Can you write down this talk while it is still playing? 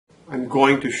I'm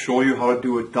going to show you how to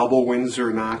do a double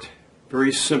Windsor knot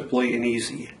very simply and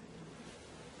easy.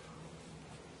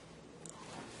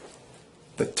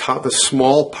 The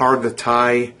small part of the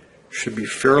tie should be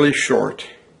fairly short.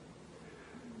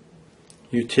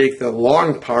 You take the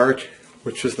long part,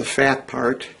 which is the fat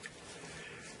part,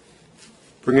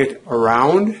 bring it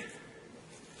around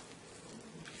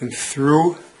and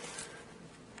through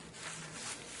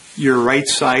your right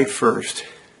side first.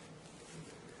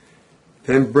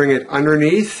 Then bring it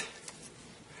underneath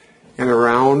and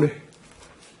around,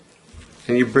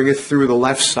 and you bring it through the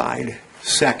left side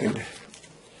second.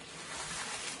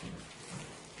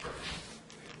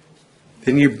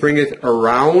 Then you bring it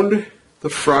around the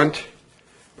front,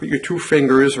 put your two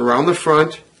fingers around the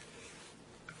front,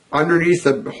 underneath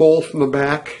the hole from the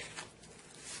back,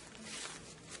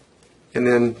 and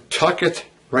then tuck it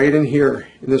right in here,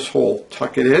 in this hole.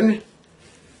 Tuck it in, and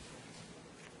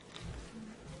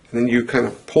then you kind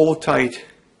of pull it tight.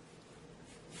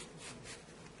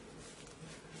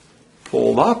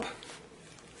 Pull it up,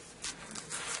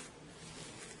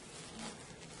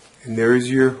 and there's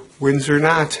your Windsor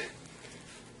knot.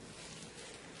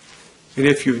 And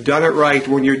if you've done it right,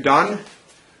 when you're done,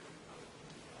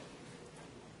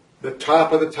 the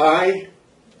top of the tie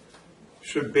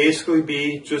should basically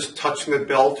be just touching the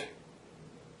belt,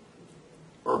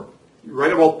 or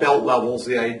right about belt level is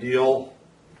the ideal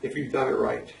if you've done it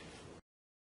right.